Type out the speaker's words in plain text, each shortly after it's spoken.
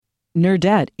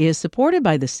Nerdette is supported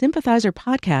by the Sympathizer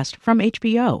podcast from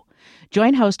HBO.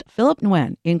 Join host Philip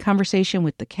Nguyen in conversation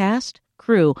with the cast,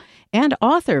 crew, and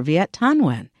author Viet Thanh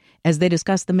Nguyen as they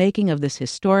discuss the making of this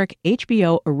historic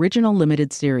HBO original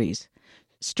limited series.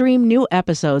 Stream new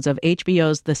episodes of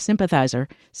HBO's The Sympathizer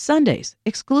Sundays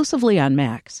exclusively on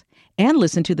Max. And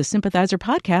listen to the Sympathizer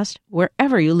podcast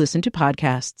wherever you listen to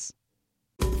podcasts.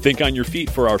 Think on your feet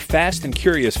for our Fast and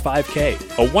Curious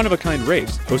 5K, a one-of-a-kind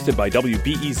race hosted by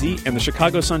WBEZ and the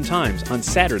Chicago Sun-Times on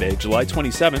Saturday, July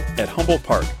 27th at Humboldt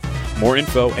Park. More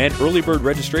info and early bird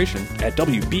registration at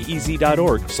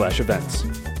wbez.org/events.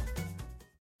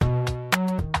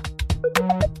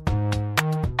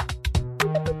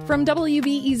 From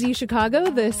WBEZ Chicago,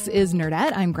 this is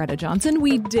Nerdette. I'm Greta Johnson.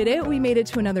 We did it. We made it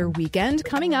to another weekend.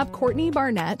 Coming up, Courtney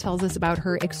Barnett tells us about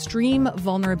her extreme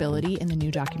vulnerability in the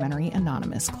new documentary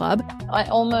Anonymous Club. I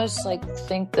almost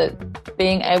think that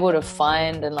being able to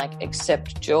find and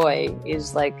accept joy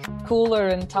is cooler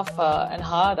and tougher and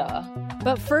harder.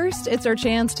 But first, it's our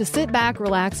chance to sit back,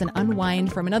 relax, and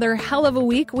unwind from another hell of a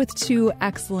week with two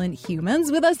excellent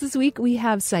humans. With us this week, we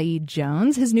have Saeed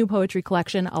Jones. His new poetry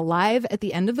collection, Alive at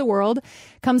the End of the World,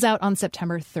 comes out on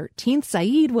September 13th.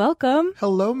 Saeed, welcome.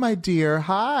 Hello, my dear.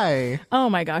 Hi. Oh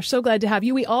my gosh, so glad to have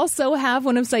you. We also have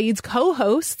one of Saeed's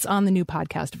co-hosts on the new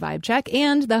podcast Vibe Check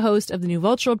and the host of the new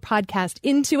Vulture podcast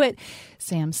Into It,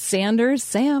 Sam Sanders.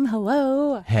 Sam,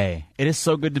 hello. Hey, it is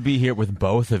so good to be here with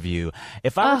both of you.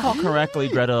 If I recall correctly,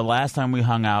 Greta, the last time we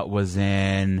hung out was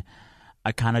in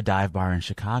a kind of dive bar in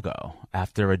Chicago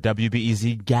after a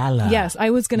WBEZ gala. Yes, I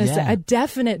was going to say a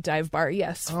definite dive bar,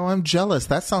 yes. Oh, I'm jealous.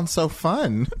 That sounds so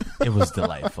fun. It was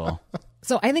delightful.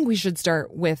 So I think we should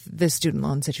start with this student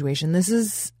loan situation. This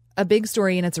is a big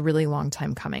story, and it's a really long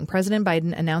time coming. President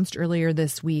Biden announced earlier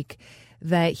this week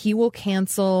that he will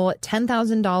cancel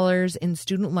 $10,000 in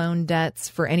student loan debts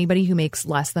for anybody who makes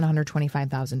less than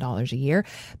 $125,000 a year.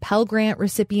 Pell Grant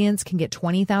recipients can get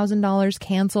 $20,000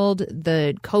 canceled.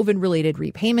 The COVID-related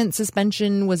repayment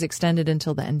suspension was extended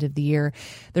until the end of the year.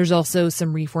 There's also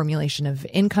some reformulation of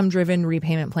income-driven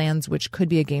repayment plans, which could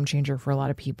be a game changer for a lot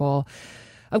of people.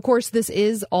 Of course, this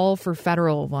is all for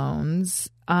federal loans.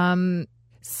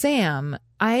 Sam,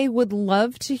 I would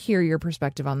love to hear your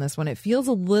perspective on this one. It feels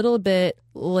a little bit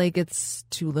like it's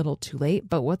too little too late,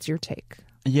 but what's your take?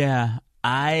 Yeah,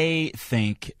 I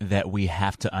think that we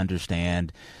have to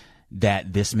understand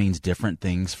that this means different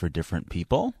things for different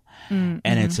people. Mm-hmm.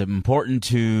 And it's important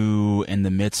to, in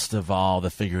the midst of all the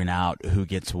figuring out who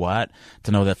gets what,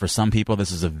 to know that for some people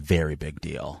this is a very big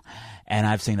deal. And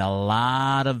I've seen a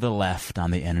lot of the left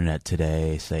on the internet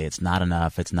today say it's not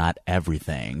enough, it's not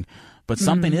everything. But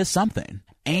something is something.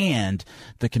 And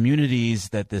the communities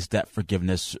that this debt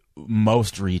forgiveness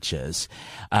most reaches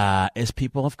is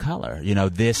people of color. You know,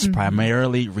 this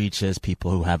primarily reaches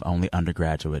people who have only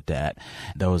undergraduate debt.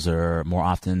 Those are more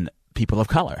often people of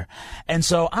color. And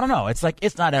so, I don't know, it's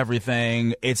it's not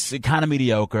everything. It's kind of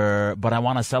mediocre, but I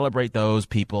want to celebrate those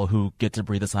people who get to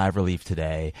breathe a sigh of relief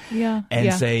today. Yeah.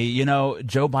 And say,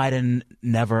 Joe Biden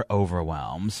never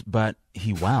overwhelms, but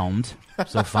he whelmed,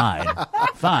 so fine.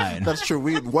 Fine. That's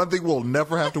true. One thing we'll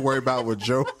never have to worry about with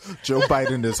Joe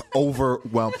Biden is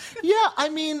overwhelmed. Yeah, I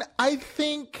mean, I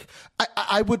think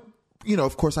I would,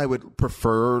 of course, I would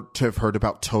prefer to have heard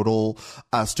about total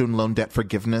student loan debt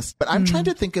forgiveness. But I'm trying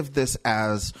to think of this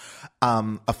as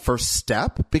a first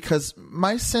step, because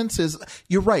my sense is,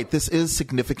 you're right, this is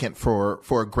significant for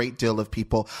a great deal of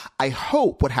people. I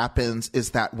hope what happens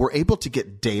is that we're able to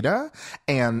get data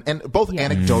and both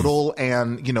anecdotal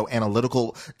and,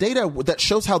 analytical data that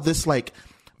shows how this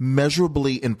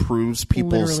measurably improves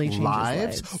people's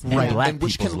lives, right? And black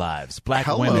people's lives, black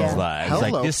women's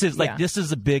lives. This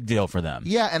is a big deal for them.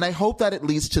 Yeah, and I hope that it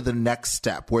leads to the next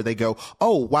step where they go,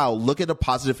 oh wow, look at a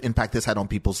positive impact this had on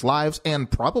people's lives and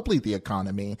probably the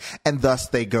economy, and thus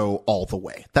they go all the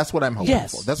way. That's what I'm hoping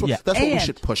for. That's what we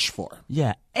should push for.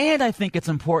 Yeah, and I think it's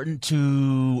important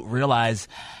to realize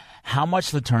how much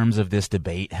the terms of this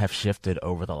debate have shifted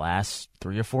over the last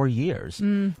 3 or 4 years.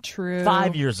 True.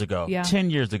 5 years ago, 10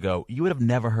 years ago, you would have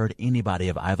never heard anybody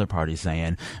of either party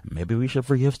saying, maybe we should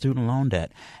forgive student loan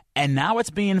debt. And now it's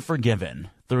being forgiven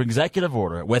through executive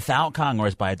order without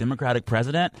Congress by a Democratic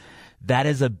president. That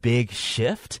is a big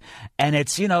shift. And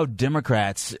it's,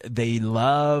 Democrats, they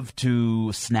love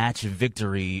to snatch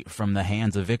victory from the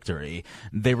hands of victory.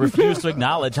 They refuse to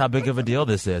acknowledge how big of a deal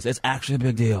this is. It's actually a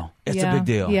big deal. It's a big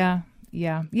deal. Yeah,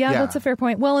 that's a fair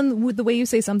point. Well, and the way you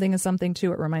say something is something,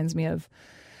 too, it reminds me of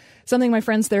something my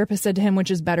friend's therapist said to him, which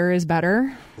is better is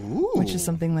better. Ooh. Which is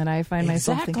something that I find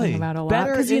myself thinking about a lot.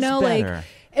 Because, better.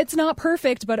 it's not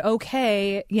perfect, but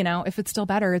okay. You know, if it's still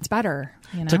better, it's better.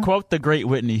 You know? To quote the great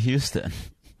Whitney Houston,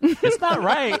 it's not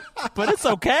right, but it's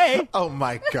okay. Oh,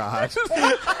 my God.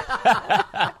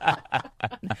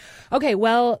 Okay,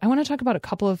 well, I want to talk about a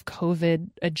couple of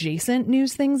COVID-adjacent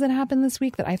news things that happened this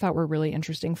week that I thought were really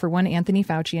interesting. For one, Anthony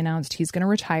Fauci announced he's going to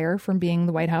retire from being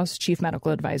the White House chief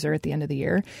medical advisor at the end of the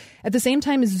year. At the same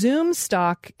time, Zoom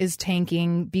stock is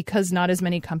tanking because not as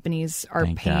many companies are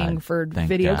paying for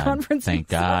video conferencing. Thank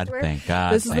God. Thank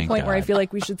God. This is the point where I feel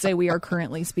like we should say we are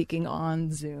currently speaking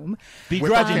on Zoom. Begrudgingly.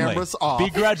 With our cameras off.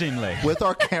 Begrudgingly. With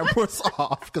our cameras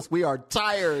off, because we are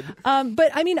tired.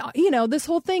 But I mean, you know, this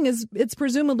whole thing it's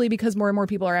presumably because more and more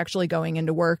people are actually going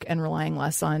into work and relying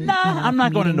less on. I'm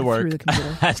not going into work. Through the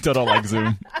computer. I still don't like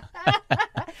Zoom.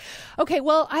 Okay,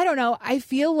 well, I don't know. I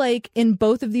feel like in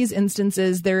both of these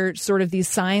instances, there are sort of these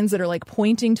signs that are like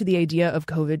pointing to the idea of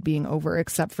COVID being over,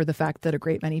 except for the fact that a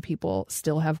great many people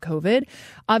still have COVID.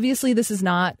 Obviously, this is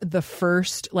not the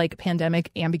first like pandemic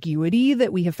ambiguity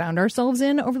that we have found ourselves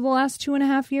in over the last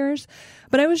 2.5 years.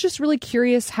 But I was just really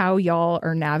curious how y'all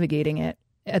are navigating it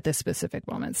at this specific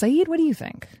moment. Saeed, what do you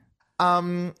think?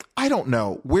 I don't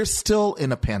know. We're still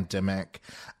in a pandemic.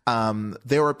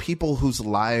 There are people whose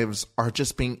lives are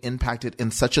just being impacted in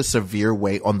such a severe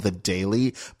way on the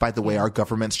daily by the way our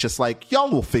government's just like, y'all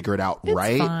will figure it out,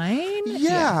 right? Fine.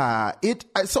 Yeah.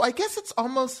 So I guess it's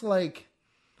almost like,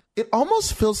 it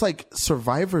almost feels like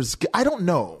survivors. I don't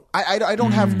know. I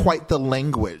don't have quite the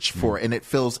language for it, and it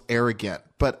feels arrogant.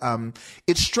 But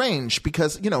it's strange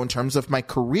because, you know, in terms of my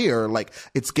career, like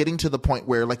it's getting to the point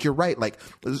where, like, you're right, like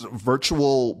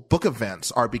virtual book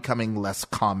events are becoming less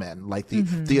common. Like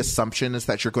the assumption is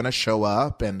that you're going to show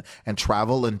up and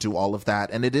travel and do all of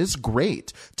that. And it is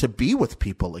great to be with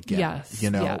people again, yes, you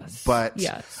know, yes, but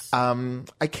yes.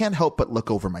 I can't help but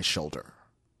look over my shoulder.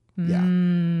 Yeah.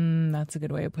 That's a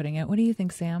good way of putting it. What do you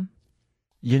think, Sam?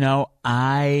 You know,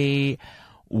 I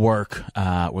work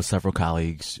with several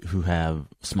colleagues who have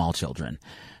small children.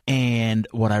 And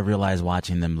what I realized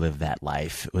watching them live that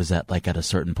life was that, like, at a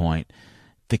certain point,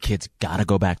 the kids got to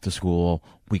go back to school.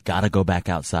 We got to go back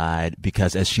outside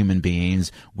because as human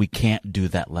beings, we can't do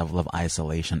that level of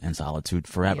isolation and solitude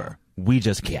forever. Yeah. We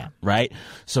just can't, right?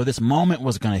 So this moment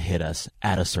was going to hit us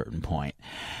at a certain point.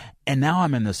 And now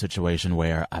I'm in this situation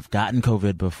where I've gotten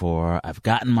COVID before, I've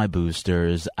gotten my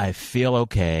boosters, I feel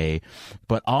okay,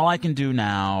 but all I can do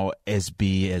now is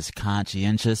be as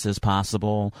conscientious as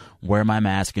possible, wear my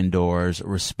mask indoors,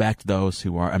 respect those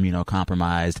who are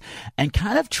immunocompromised, and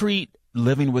kind of treat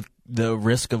living with the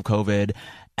risk of COVID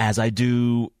as I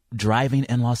do driving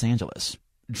in Los Angeles.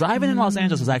 Driving in Los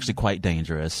Angeles is actually quite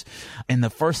dangerous. In the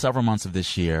first several months of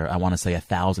this year, I want to say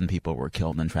 1,000 people were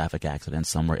killed in traffic accidents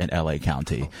somewhere in L.A.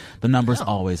 County. The number's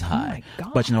always high.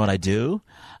 But you know what I do?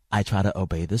 I try to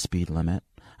obey the speed limit.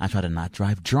 I try to not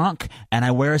drive drunk, and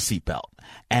I wear a seatbelt.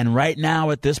 And right now,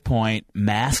 at this point,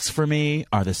 masks for me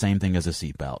are the same thing as a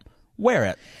seatbelt. Wear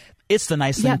it. It's the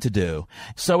nice thing to do.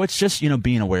 So it's just, you know,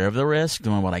 being aware of the risk,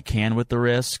 doing what I can with the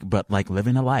risk, but like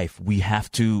living a life. We have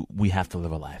to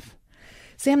live a life.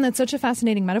 Sam, that's such a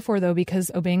fascinating metaphor, though,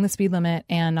 because obeying the speed limit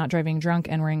and not driving drunk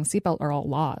and wearing a seatbelt are all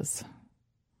laws.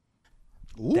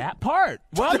 Ooh. That part.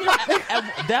 Well, you know,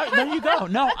 there you go.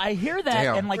 No, I hear that.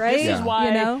 Damn. And like, Right? this is why,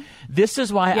 You know? this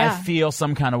is why Yeah. I feel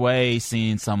some kind of way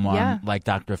seeing someone like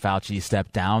Dr. Fauci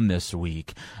step down this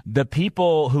week. The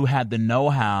people who had the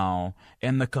know-how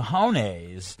and the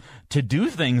cojones to do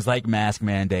things like mask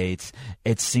mandates,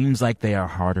 it seems like they are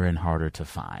harder and harder to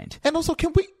find. And also,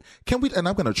 can we, and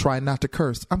I'm going to try not to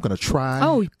curse. I'm going to try.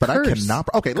 Oh, but curse. I cannot.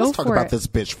 Okay, Go let's talk for about it. this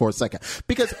bitch for a second.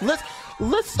 Because let's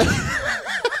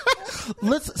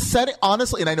let's set it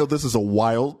honestly, and I know this is a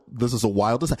wild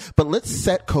aside, but let's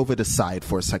set COVID aside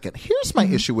for a second. Here's my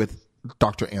issue with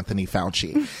Dr. Anthony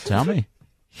Fauci. Tell me.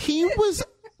 He was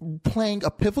playing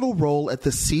a pivotal role at the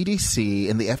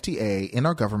CDC and the FDA in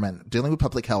our government dealing with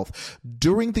public health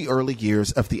during the early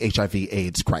years of the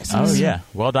HIV/AIDS crisis. Oh, yeah.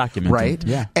 Well documented. Right?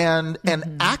 Yeah. And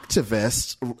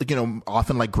activists, you know,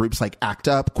 often like groups like ACT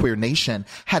UP, Queer Nation,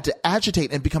 had to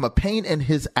agitate and become a pain in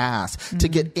his ass to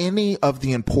get any of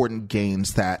the important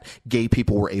gains that gay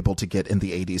people were able to get in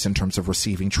the 80s in terms of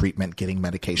receiving treatment, getting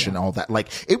medication, all that. Like,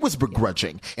 it was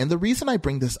begrudging. And the reason I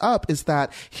bring this up is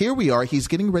that here we are, he's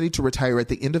getting ready to retire at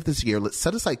the end end of this year, let's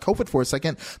set aside COVID for a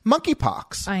second,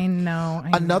 monkeypox. I know.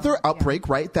 Another outbreak,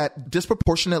 right, that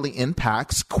disproportionately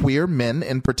impacts queer men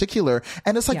in particular.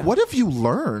 And it's like, what have you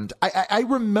learned? I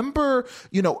remember,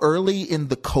 early in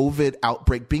the COVID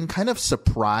outbreak being kind of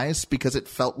surprised because it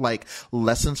felt like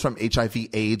lessons from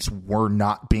HIV/AIDS were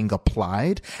not being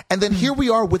applied. And then here we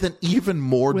are with an even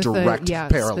more direct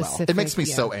parallel. It makes me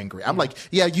so angry. I'm like,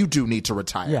 you do need to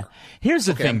retire. Yeah. Here's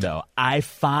the thing, though. I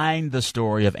find the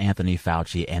story of Anthony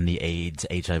Fauci and the AIDS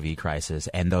HIV crisis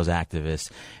and those activists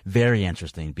very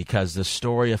interesting because the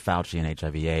story of Fauci and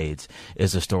HIV/AIDS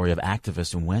is a story of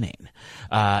activists winning.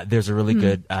 There's a really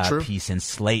good piece in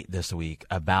Slate this week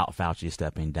about Fauci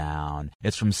stepping down.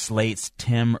 It's from Slate's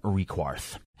Tim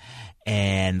Requarth.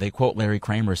 And they quote Larry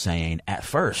Kramer saying, at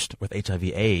first, with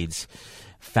HIV/AIDS,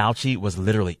 Fauci was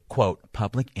literally, quote,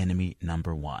 public enemy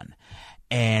number one.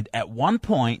 And at one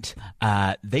point,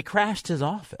 they crashed his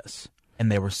office.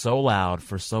 And they were so loud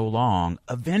for so long,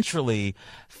 eventually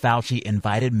Fauci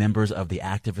invited members of the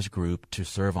activist group to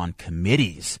serve on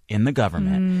committees in the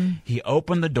government. He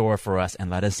opened the door for us and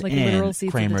let us in,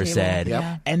 Kramer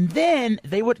said. And then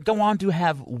they would go on to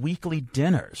have weekly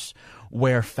dinners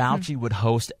where Fauci would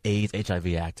host AIDS HIV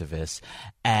activists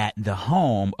at the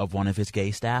home of one of his gay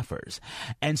staffers.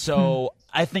 And so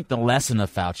I think the lesson of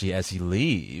Fauci as he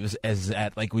leaves is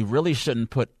that, we really shouldn't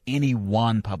put any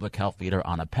one public health leader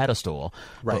on a pedestal,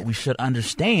 but we should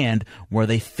understand where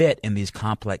they fit in these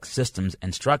complex systems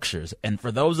and structures. And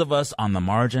for those of us on the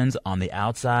margins, on the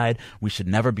outside, we should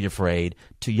never be afraid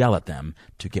to yell at them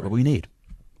to get what we need.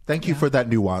 Thank you for that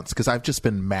nuance, because I've just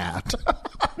been mad.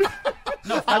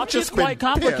 No, Fauci is quite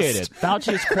complicated.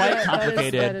 Fauci is quite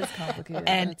complicated. That is complicated.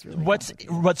 And really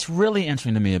what's really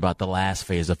interesting to me about the last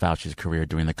phase of Fauci's career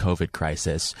during the COVID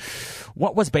crisis,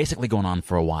 what was basically going on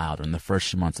for a while during the first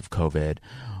few months of COVID,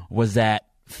 was that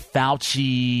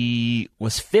Fauci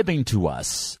was fibbing to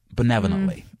us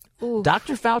benevolently.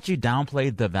 Dr. Fauci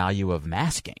downplayed the value of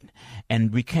masking,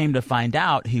 and we came to find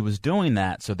out he was doing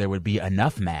that so there would be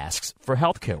enough masks for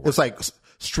healthcare workers. It's like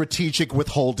strategic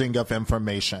withholding of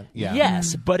information.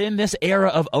 Yes, but in this era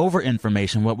of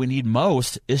over-information, what we need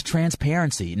most is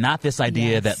transparency, not this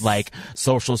idea that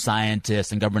social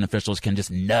scientists and government officials can just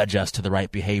nudge us to the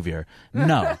right behavior.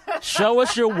 No, show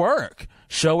us your work.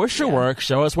 Show us your work.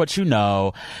 Show us what you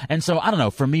know. And so, I don't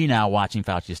know, for me now, watching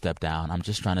Fauci step down, I'm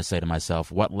just trying to say to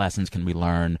myself, what lessons can we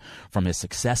learn from his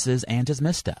successes and his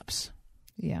missteps?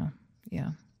 Yeah.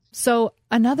 So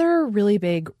another really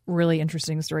big, really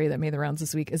interesting story that made the rounds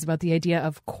this week is about the idea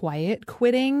of quiet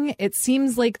quitting. It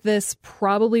seems like this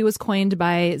probably was coined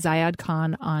by Ziad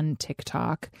Khan on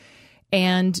TikTok.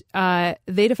 And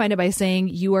they defined it by saying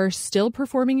you are still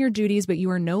performing your duties, but you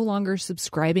are no longer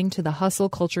subscribing to the hustle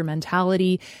culture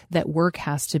mentality that work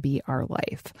has to be our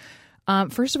life.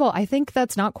 First of all, I think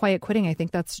that's not quiet quitting. I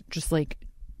think that's just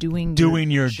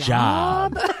doing your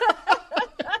job.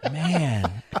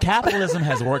 Man, capitalism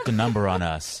has worked a number on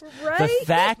us. Right? The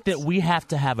fact that we have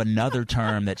to have another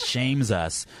term that shames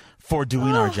us for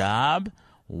doing our job.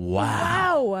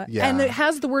 Wow. Yeah. And it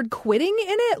has the word quitting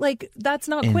in it. That's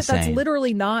not quit. Insane. That's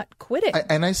literally not quitting.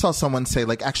 And I saw someone say,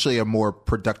 actually a more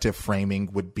productive framing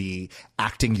would be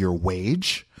acting your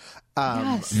wage.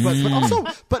 Yes.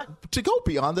 But to go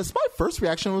beyond this, my first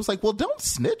reaction was well, don't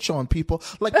snitch on people.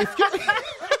 If you're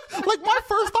my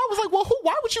first thought was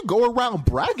why would you go around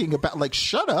bragging about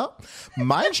shut up,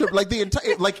 mind your the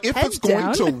entire if Head it's going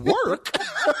down. to work.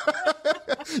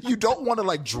 You don't want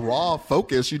to draw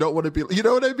focus. You don't want to be, you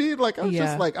know what I mean? I'm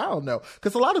just I don't know,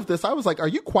 because a lot of this I was are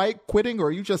you quiet quitting, or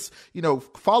are you just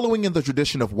following in the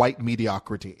tradition of white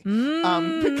mediocrity?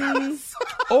 Because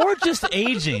or just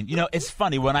aging. It's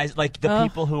funny when I the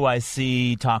people who I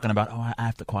see talking about, I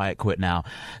have to quiet quit now.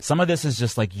 Some of this is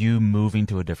just you moving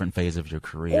to a different phase of your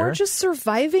career, or just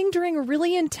surviving during a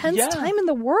really intense time in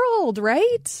the world,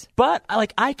 right? But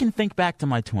I can think back to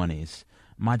my 20s.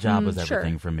 My job was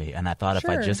everything for me. And I thought if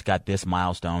I just got this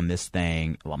milestone, this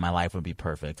thing, my life would be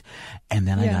perfect. And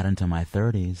then I got into my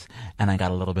 30s and I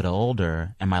got a little bit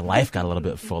older and my life got a little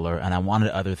bit fuller and I wanted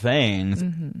other things.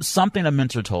 Something a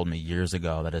mentor told me years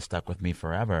ago that has stuck with me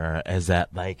forever is that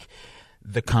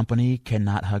the company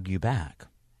cannot hug you back.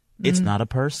 It's not a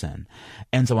person.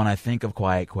 And so when I think of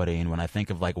quiet quitting, when I think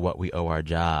of what we owe our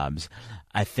jobs,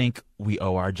 I think we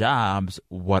owe our jobs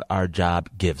what our job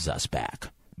gives us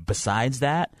back. Besides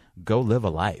that, go live a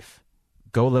life.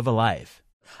 Go live a life.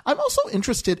 I'm also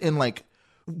interested in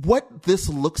what this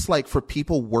looks like for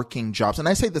people working jobs. And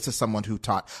I say this as someone who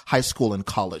taught high school and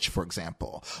college, for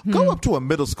example. Go up to a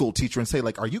middle school teacher and say,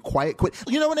 are you quiet quit?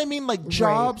 You know what I mean?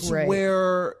 Jobs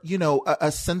where,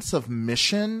 a sense of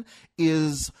mission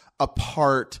is a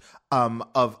part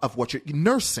of what you're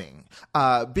nursing,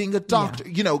 being a doctor,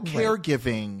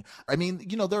 caregiving. I mean,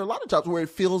 there are a lot of jobs where it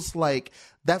feels like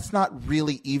that's not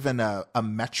really even a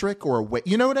metric or a way.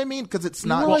 You know what I mean? Because it's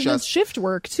not just shift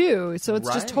work too. So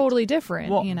it's just totally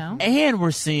different, And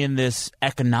we're seeing this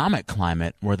economic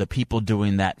climate where the people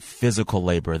doing that physical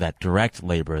labor, that direct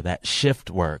labor, that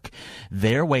shift work,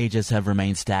 their wages have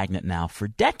remained stagnant now for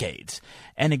decades.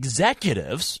 And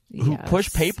executives who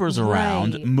push papers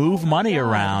around, move money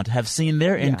around, have seen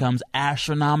their incomes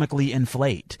astronomically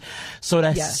inflate. So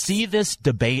to see this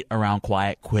debate around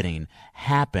quiet quitting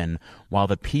happen while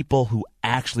the people who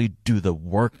actually do the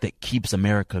work that keeps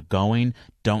America going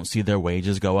don't see their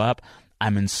wages go up,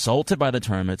 I'm insulted by the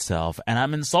term itself, and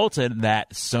I'm insulted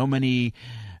that so many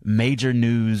major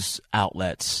news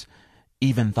outlets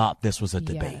even thought this was a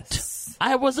debate. Yes.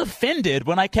 I was offended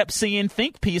when I kept seeing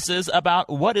think pieces about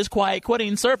what is quiet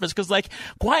quitting surface, because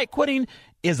quiet quitting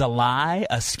is a lie,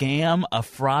 a scam, a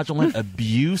fraudulent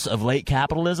abuse of late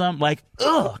capitalism.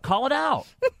 Call it out.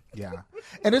 Yeah.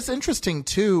 And it's interesting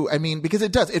too, I mean, because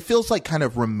it feels like kind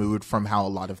of removed from how a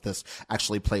lot of this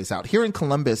actually plays out. Here in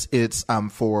Columbus, it's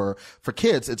for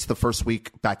kids, it's the first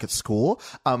week back at school.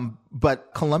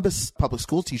 But Columbus public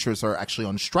school teachers are actually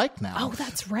on strike now. Oh,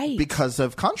 that's right. Because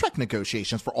of contract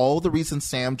negotiations for all the reasons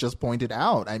Sam just pointed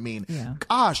out. I mean,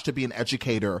 gosh, to be an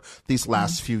educator these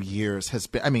last few years has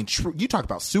been, I mean, you talk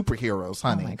about superheroes,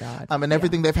 honey. Oh my God. And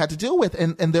everything they've had to deal with.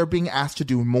 And they're being asked to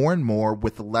do more and more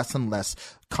with less and less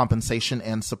compensation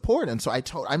and support. And so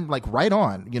I'm like right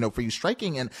on, for you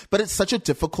striking. But it's such a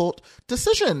difficult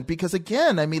decision because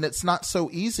again, I mean, it's not so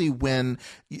easy when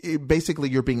basically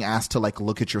you're being asked to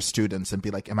look at your students and be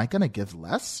like, am I going to give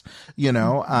less?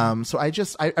 So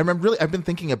I've been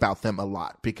thinking about them a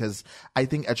lot because I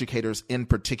think educators in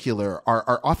particular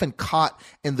are often caught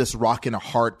in this rock and a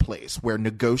hard place where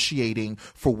negotiating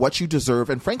for what you deserve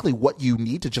and frankly, what you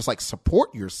need to just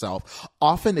support yourself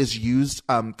often is used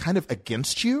kind of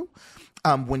against you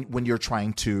when you're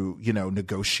trying to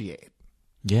negotiate.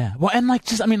 Yeah. Well, and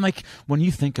when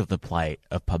you think of the plight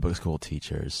of public school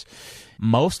teachers,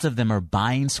 most of them are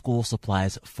buying school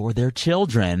supplies for their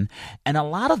children, and a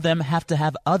lot of them have to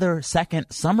have other second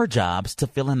summer jobs to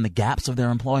fill in the gaps of their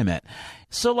employment.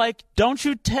 So, don't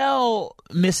you tell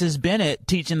Mrs. Bennett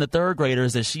teaching the third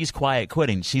graders that she's quiet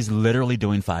quitting. She's literally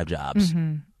doing 5 jobs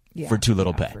for too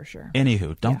little pay. For sure.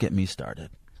 Anywho, don't get me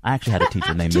started. I actually had a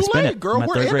teacher named Miss Bennett. Girl, my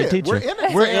third grade teacher. We're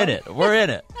in it. We're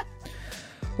in it.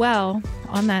 Well,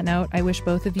 on that note, I wish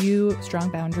both of you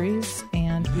strong boundaries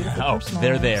and beautiful personal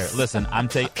they're lives. there. Listen, I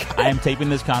am taping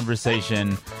this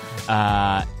conversation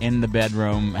in the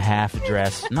bedroom, half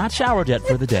dressed, not showered yet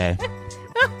for the day.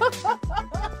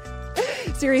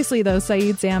 Seriously, though,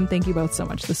 Saeed, Sam, thank you both so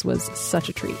much. This was such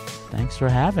a treat. Thanks for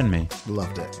having me.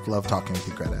 Loved it. Love talking with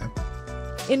you, Greta.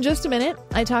 In just a minute,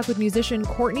 I talk with musician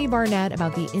Courtney Barnett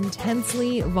about the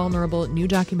intensely vulnerable new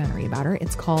documentary about her.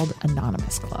 It's called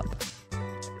Anonymous Club.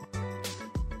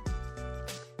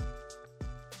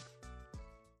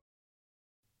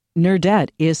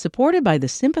 Nerdette is supported by the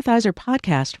Sympathizer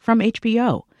podcast from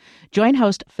HBO. Join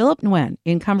host Philip Nguyen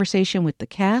in conversation with the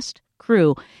cast,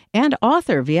 crew, and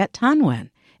author Viet Thanh Nguyen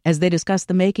as they discuss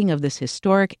the making of this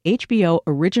historic HBO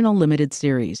original limited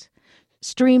series.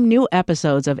 Stream new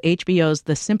episodes of HBO's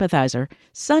The Sympathizer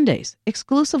Sundays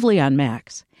exclusively on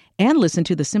Max. And listen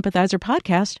to the Sympathizer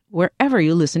podcast wherever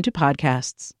you listen to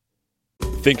podcasts.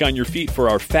 Think on your feet for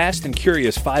our Fast and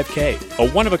Curious 5K,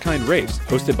 a one-of-a-kind race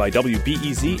hosted by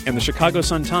WBEZ and the Chicago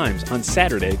Sun-Times on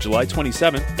Saturday, July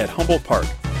 27th at Humboldt Park.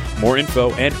 More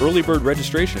info and early bird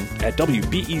registration at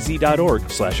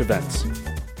wbez.org/events.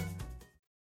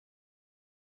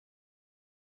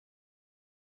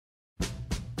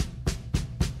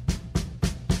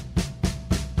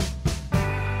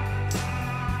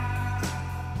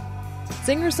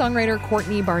 Singer-songwriter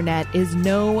Courtney Barnett is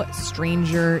no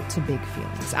stranger to big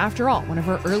feelings. After all, one of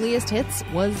her earliest hits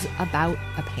was about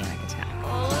a panic attack.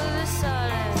 All of a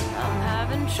sudden, I'm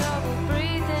having trouble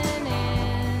breathing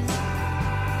in.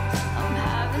 I'm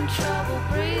having trouble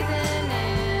breathing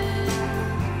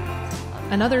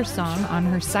in. Another song on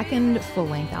her second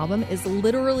full-length album is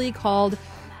literally called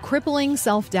Crippling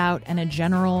Self-Doubt and a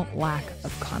General Lack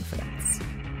of Confidence.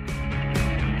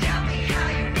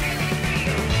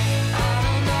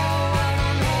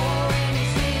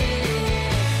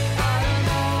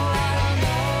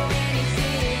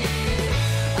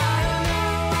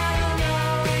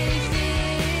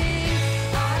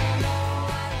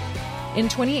 In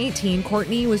 2018,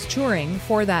 Courtney was touring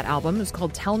for that album. It was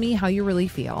called Tell Me How You Really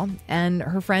Feel. And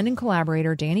her friend and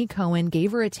collaborator, Danny Cohen,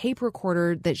 gave her a tape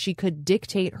recorder that she could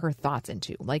dictate her thoughts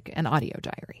into, like an audio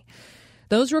diary.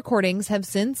 Those recordings have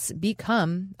since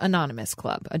become Anonymous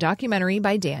Club, a documentary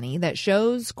by Danny that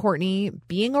shows Courtney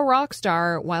being a rock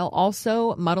star while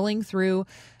also muddling through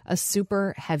a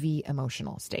super heavy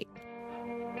emotional state.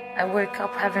 I woke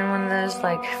up having one of those,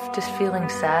 like, just feeling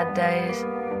sad days.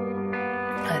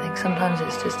 I think sometimes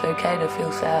it's just okay to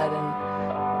feel sad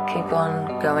and keep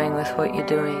on going with what you're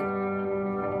doing.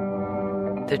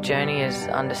 The journey is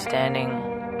understanding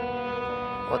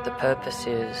what the purpose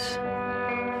is.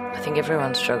 I think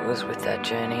everyone struggles with that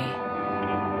journey.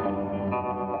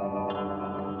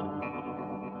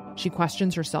 She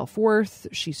questions her self-worth.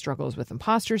 She struggles with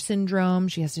imposter syndrome.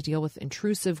 She has to deal with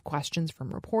intrusive questions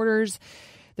from reporters.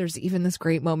 There's even this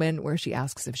great moment where she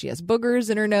asks if she has boogers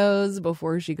in her nose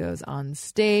before she goes on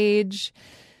stage.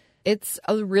 It's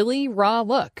a really raw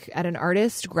look at an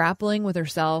artist grappling with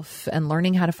herself and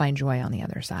learning how to find joy on the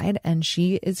other side. And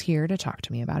she is here to talk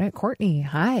to me about it. Courtney,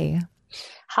 hi.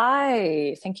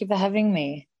 Hi, thank you for having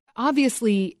me.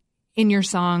 Obviously, in your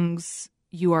songs,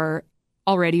 you are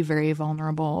already very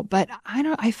vulnerable, but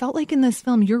I felt like in this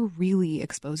film, you're really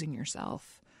exposing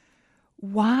yourself.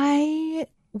 Why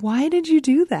did you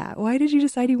do that? Why did you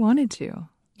decide you wanted to?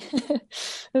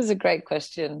 This is a great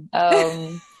question.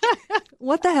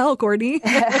 What the hell, Courtney?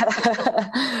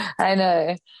 I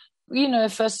know. You know,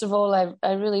 first of all,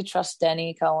 I really trust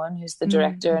Danny Cohen, who's the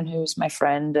director and who's my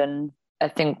friend. And I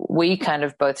think we kind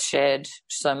of both shared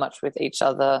so much with each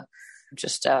other,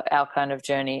 just our kind of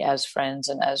journey as friends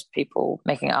and as people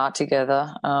making art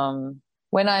together.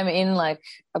 When I'm in like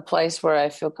a place where I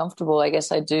feel comfortable, I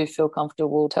guess I do feel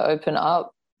comfortable to open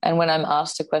up. And when I'm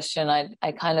asked a question,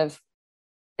 I kind of,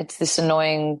 it's this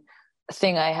annoying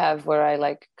thing I have where I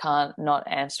like can't not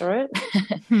answer it.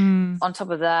 On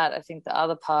top of that, I think the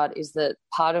other part is that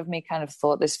part of me kind of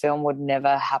thought this film would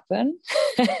never happen.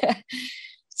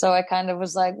 So I kind of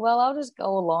was like, well, I'll just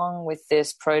go along with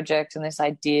this project and this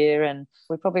idea, and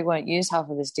we probably won't use half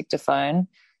of this dictaphone,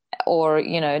 or,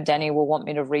 you know, Danny will want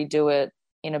me to redo it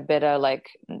in a better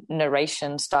like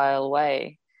narration style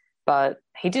way. But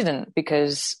he didn't,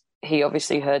 because he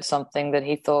obviously heard something that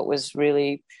he thought was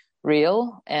really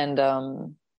real. And,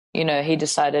 you know, he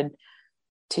decided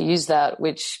to use that,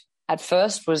 which at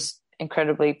first was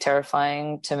incredibly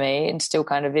terrifying to me and still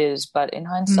kind of is. But in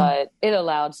hindsight, it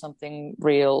allowed something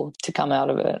real to come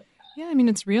out of it. Yeah, I mean,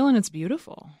 it's real and it's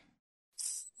beautiful.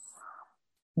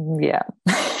 Yeah.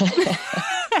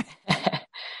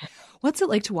 What's it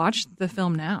like to watch the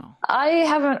film now? I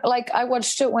haven't, like, I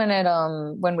watched it when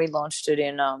we launched it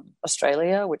in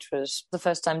Australia, which was the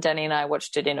first time Danny and I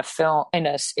watched it in a film, in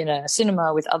a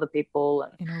cinema with other people.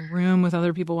 And, in a room with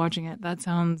other people watching it. That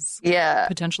sounds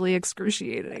potentially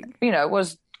excruciating. You know, it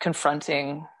was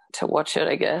confronting to watch it,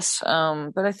 I guess.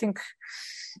 But I think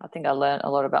I learned a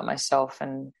lot about myself.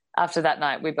 And after that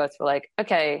night, we both were like,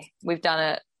 okay, we've done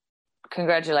it.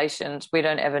 Congratulations. We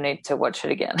don't ever need to watch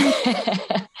it again.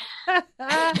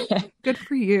 Good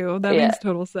for you. That makes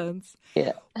total sense.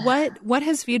 Yeah. What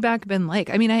has feedback been like?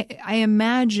 I mean, I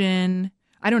imagine,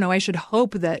 I don't know, I should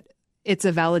hope that it's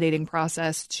a validating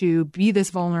process to be this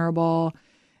vulnerable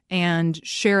and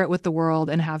share it with the world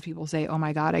and have people say, oh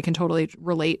my God, I can totally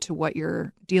relate to what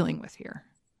you're dealing with here.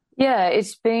 Yeah,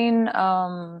 it's been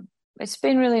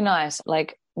really nice.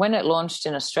 Like when it launched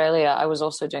in Australia, I was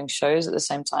also doing shows at the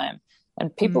same time.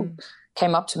 And people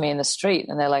came up to me in the street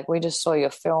and they're like, we just saw your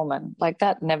film. And like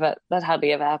that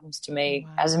hardly ever happens to me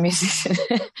as a musician.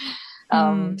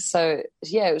 So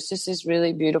yeah, it was just this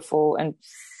really beautiful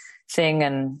thing.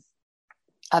 And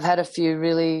I've had a few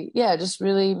really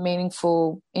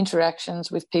meaningful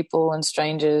interactions with people and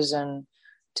strangers, and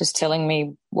just telling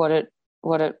me what it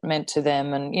meant to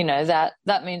them. And, you know,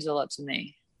 that means a lot to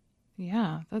me.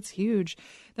 Yeah, that's huge.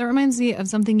 That reminds me of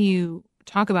something you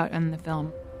talk about in the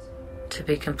film. To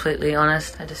be completely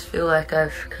honest, I just feel like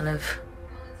I've kind of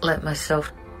let myself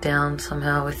down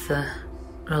somehow with the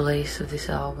release of this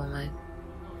album.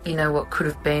 You know, what could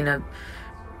have been a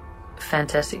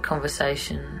fantastic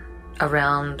conversation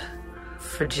around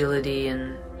fragility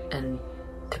and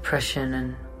depression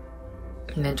and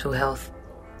mental health,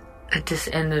 it just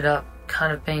ended up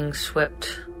kind of being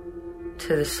swept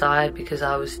to the side because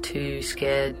I was too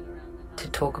scared to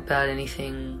talk about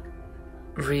anything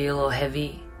real or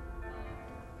heavy.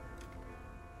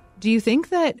 Do you think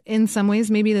that in some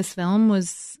ways maybe this film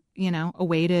was, you know, a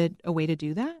way to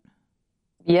do that?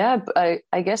 Yeah,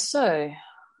 I guess so.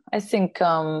 I think,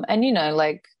 and you know,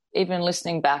 like even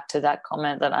listening back to that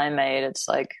comment that I made, it's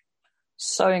like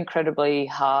so incredibly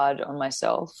hard on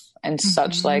myself and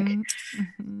such like,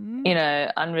 you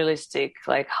know, unrealistic,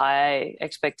 like high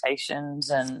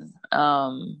expectations. And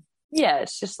yeah,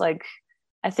 it's just like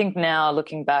I think now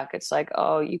looking back, it's like,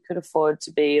 oh, you could afford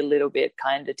to be a little bit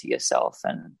kinder to yourself.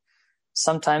 And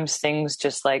sometimes things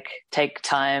just like take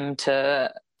time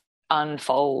to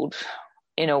unfold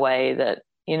in a way that,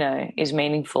 you know, is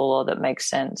meaningful or that makes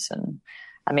sense. And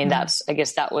I mean, I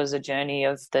guess that was a journey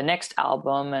of the next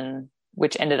album, and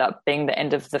which ended up being the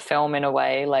end of the film in a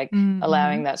way, like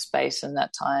allowing that space and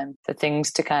that time for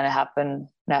things to kind of happen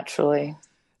naturally.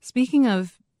 Speaking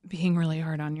of being really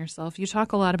hard on yourself, you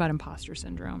talk a lot about imposter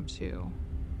syndrome too.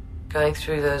 Going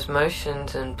through those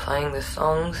motions and playing the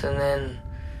songs, and then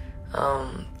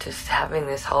just having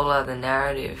this whole other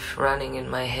narrative running in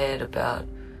my head about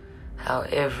how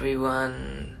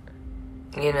everyone,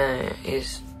 you know,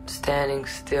 is standing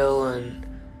still and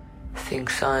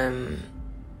thinks I'm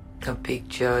a big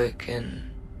joke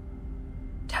and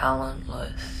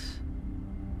talentless.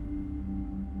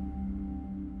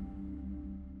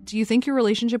 Do you think your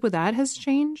relationship with that has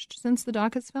changed since the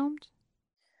doc has filmed?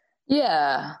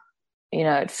 Yeah. You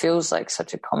know, it feels like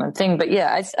such a common thing. But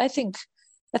yeah, I think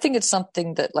it's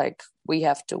something that like we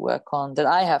have to work on, that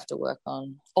I have to work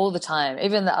on all the time.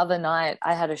 Even the other night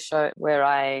I had a show where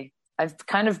I've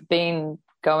kind of been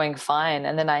going fine,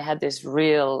 and then I had this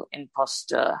real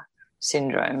imposter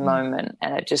syndrome moment,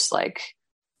 and it just like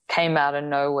came out of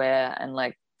nowhere and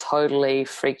like totally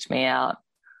freaked me out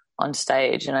on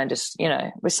stage. And I just, you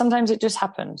know, sometimes it just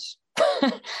happens.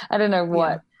 I don't know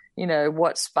what, you know,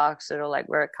 what sparks it or like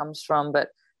where it comes from, but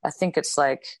I think it's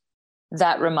like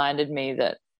that reminded me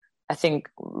that I think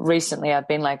recently I've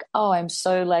been like, oh, I'm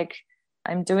so like,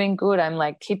 I'm doing good. I'm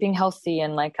like keeping healthy,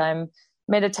 and like I'm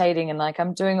meditating, and like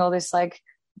I'm doing all this like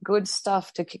good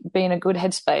stuff to be in a good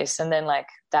headspace. And then like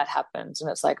that happens,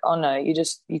 and it's like, oh no, you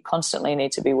constantly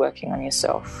need to be working on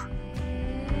yourself.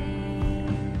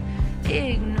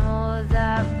 Ignore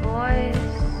that voice,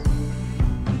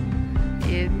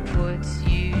 it puts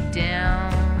you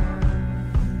down.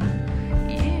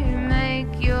 You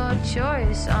make your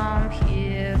choice, I'm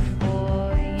here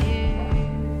for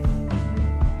you.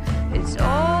 It's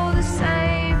all the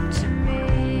same to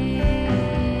me.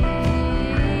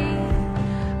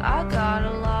 I got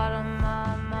a lot on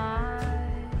my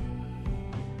mind.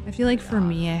 I feel like for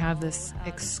me, I have this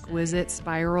exquisite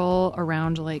spiral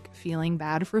around like feeling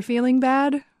bad for feeling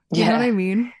bad. You know what I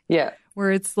mean? Yeah.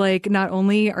 Where it's like, not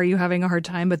only are you having a hard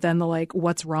time, but then the like,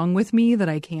 what's wrong with me that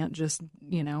I can't just,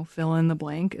 you know, fill in the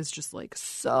blank is just like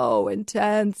so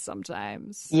intense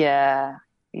sometimes. Yeah.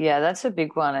 Yeah, that's a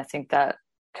big one. I think that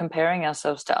comparing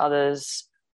ourselves to others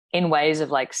in ways of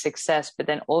like success, but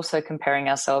then also comparing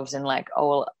ourselves in like, oh,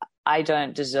 well, I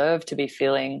don't deserve to be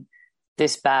feeling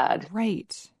this bad.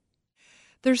 Right.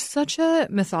 There's such a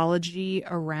mythology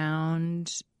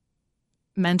around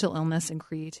mental illness and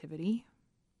creativity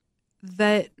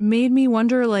that made me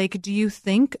wonder, like, do you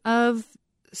think of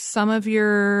some of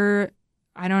your,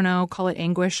 I don't know, call it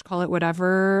anguish, call it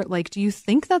whatever, like, do you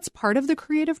think that's part of the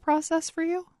creative process for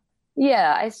you?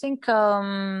 Yeah, I think there's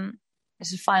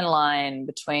a fine line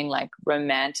between like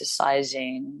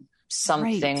romanticizing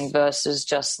something versus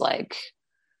just like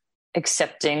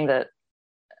accepting that,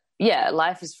 yeah,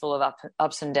 life is full of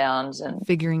ups and downs, and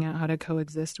figuring out how to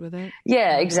coexist with it.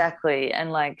 Yeah, exactly.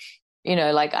 And like, you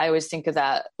know, like I always think of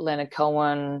that Leonard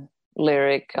Cohen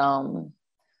lyric,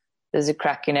 there's a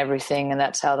crack in everything and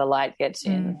that's how the light gets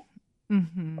in,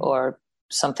 or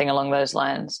something along those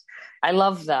lines. I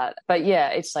love that. But yeah,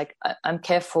 it's like I'm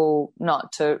careful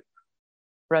not to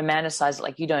romanticize it,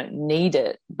 like you don't need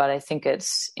it, but I think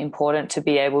it's important to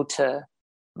be able to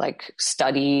like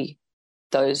study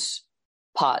those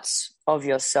parts of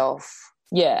yourself,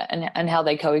 yeah, and how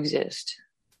they coexist.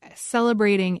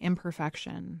 Celebrating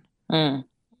imperfection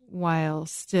while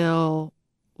still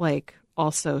like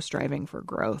also striving for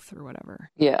growth or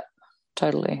whatever. Yeah,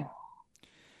 totally.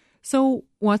 So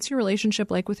what's your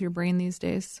relationship like with your brain these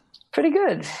days? Pretty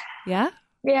good. Yeah?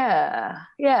 Yeah.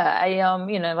 I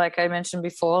you know, like I mentioned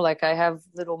before, like I have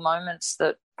little moments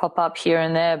that pop up here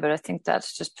and there, but I think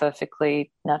that's just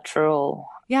perfectly natural.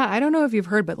 Yeah, I don't know if you've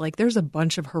heard, but like there's a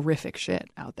bunch of horrific shit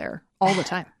out there all the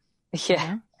time.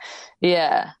 Yeah.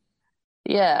 Yeah.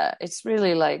 Yeah. It's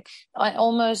really like, I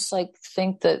almost like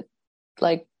think that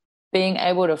like being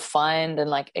able to find and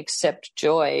like accept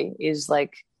joy is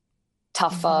like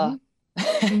tougher,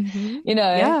 you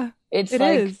know? Yeah, it's it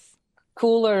like is.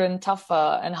 Cooler and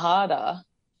tougher and harder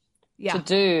to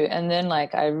do. And then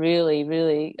like I really,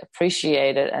 really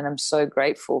appreciate it. And I'm so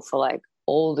grateful for like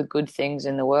all the good things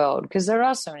in the world, because there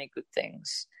are so many good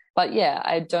things. But yeah,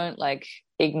 I don't like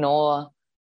ignore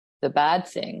the bad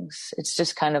things. It's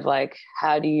just kind of like,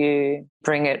 how do you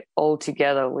bring it all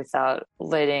together without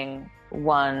letting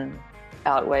one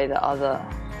outweigh the other?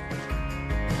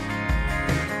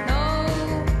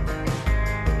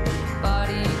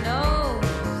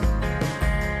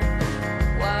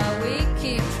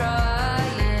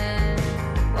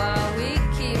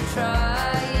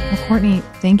 Courtney,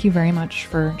 thank you very much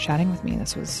for chatting with me.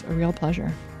 This was a real pleasure.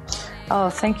 Oh,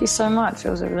 thank you so much. It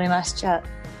was a really nice chat.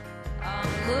 I'm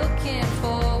looking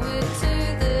forward to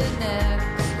the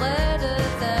next letter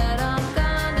that I'm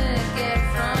gonna get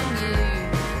from you.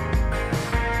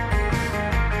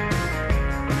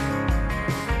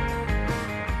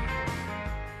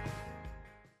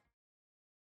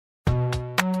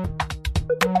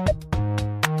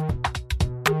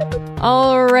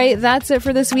 All right, that's it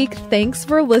for this week. Thanks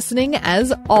for listening.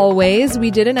 As always,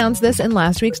 we did announce this in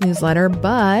last week's newsletter,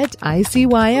 but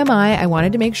ICYMI, I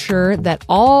wanted to make sure that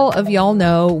all of y'all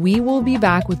know we will be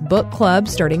back with book club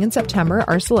starting in September.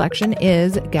 Our selection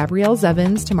is Gabrielle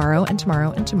Zevin's Tomorrow and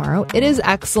Tomorrow and Tomorrow. It is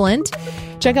excellent.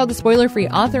 Check out the spoiler-free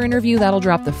author interview. That'll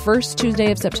drop the first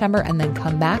Tuesday of September and then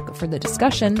come back for the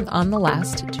discussion on the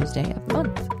last Tuesday of the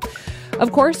month.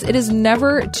 Of course, it is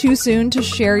never too soon to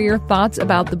share your thoughts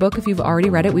about the book if you've already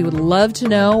read it. We would love to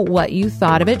know what you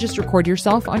thought of it. Just record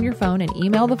yourself on your phone and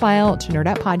email the file to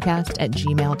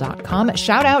nerdettepodcast@gmail.com.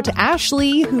 Shout out to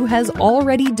Ashley, who has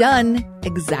already done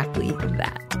exactly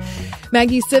that.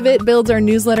 Maggie Sivit builds our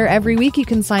newsletter every week. You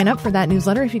can sign up for that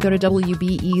newsletter if you go to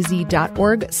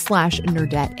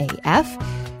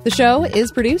wbez.org/nerdetteaf. The show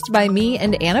is produced by me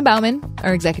and Anna Bauman.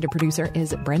 Our executive producer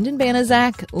is Brendan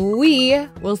Banaszak. We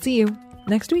will see you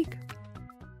next week.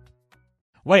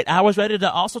 Wait, I was ready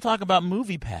to also talk about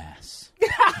MoviePass.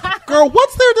 Girl,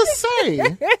 what's there to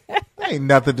say? Ain't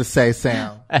nothing to say,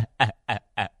 Sam.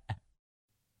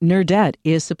 Nerdette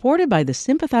is supported by the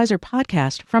Sympathizer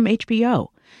podcast from HBO.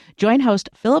 Join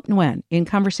host Philip Nguyen in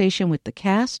conversation with the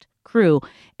cast, crew,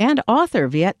 and author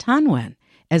Viet Thanh Nguyen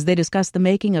as they discuss the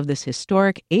making of this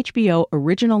historic HBO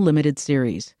original limited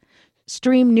series.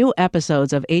 Stream new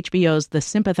episodes of HBO's The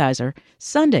Sympathizer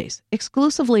Sundays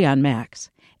exclusively on Max,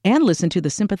 and listen to the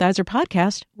Sympathizer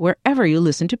podcast wherever you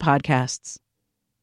listen to podcasts.